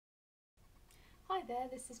Hi there,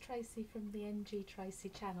 this is Tracy from the NG Tracy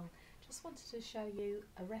channel. Just wanted to show you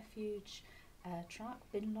a refuge truck,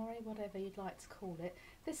 bin lorry, whatever you'd like to call it.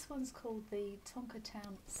 This one's called the Tonka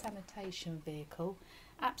Town Sanitation Vehicle.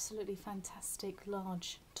 Absolutely fantastic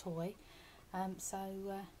large toy.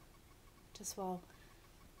 Just while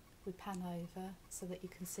we pan over so that you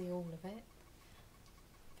can see all of it.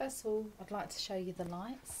 First of all, I'd like to show you the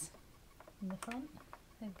lights in the front.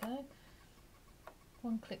 There we go.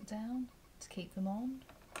 One click down to keep them on,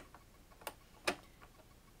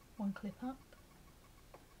 one clip up.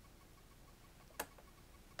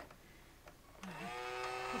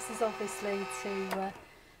 This is obviously to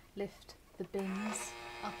lift the bins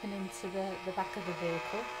up and into the back of the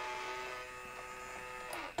vehicle.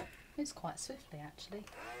 It's quite swiftly actually.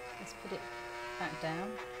 Let's put it back down.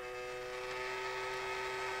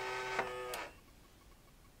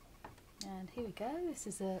 And here we go, this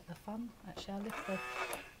is a fun, actually I'll lift the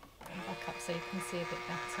back up so you can see a bit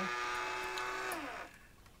better.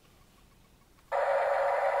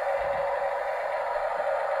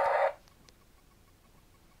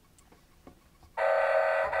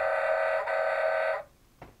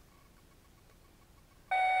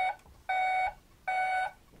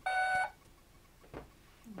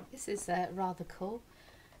 This is rather cool.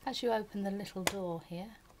 As you open the little door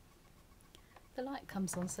here, the light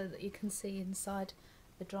comes on so that you can see inside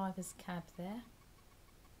the driver's cab there.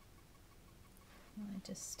 I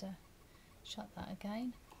just shut that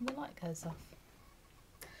again and the light goes off.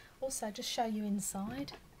 Also, just show you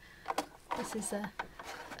inside, this is a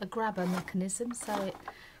grabber mechanism, so it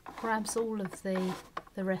grabs all of the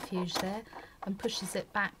refuge there and pushes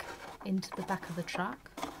it back into the back of the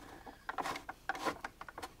truck.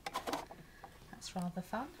 That's rather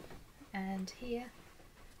fun. And here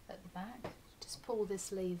at the back, just pull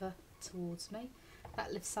this lever towards me,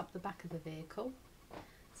 that lifts up the back of the vehicle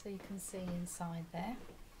so you can see inside there.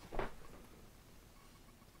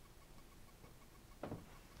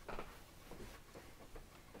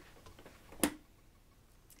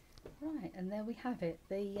 Right, and there we have it,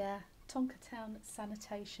 the Tonka Town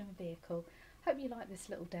Sanitation Vehicle. Hope you like this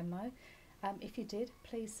little demo. If you did,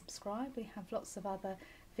 please subscribe. We have lots of other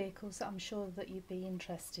vehicles that I'm sure that you'd be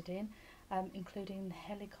interested in, including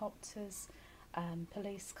helicopters,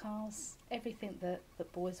 police cars, everything that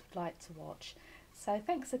boys would like to watch. So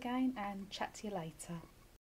thanks again and chat to you later.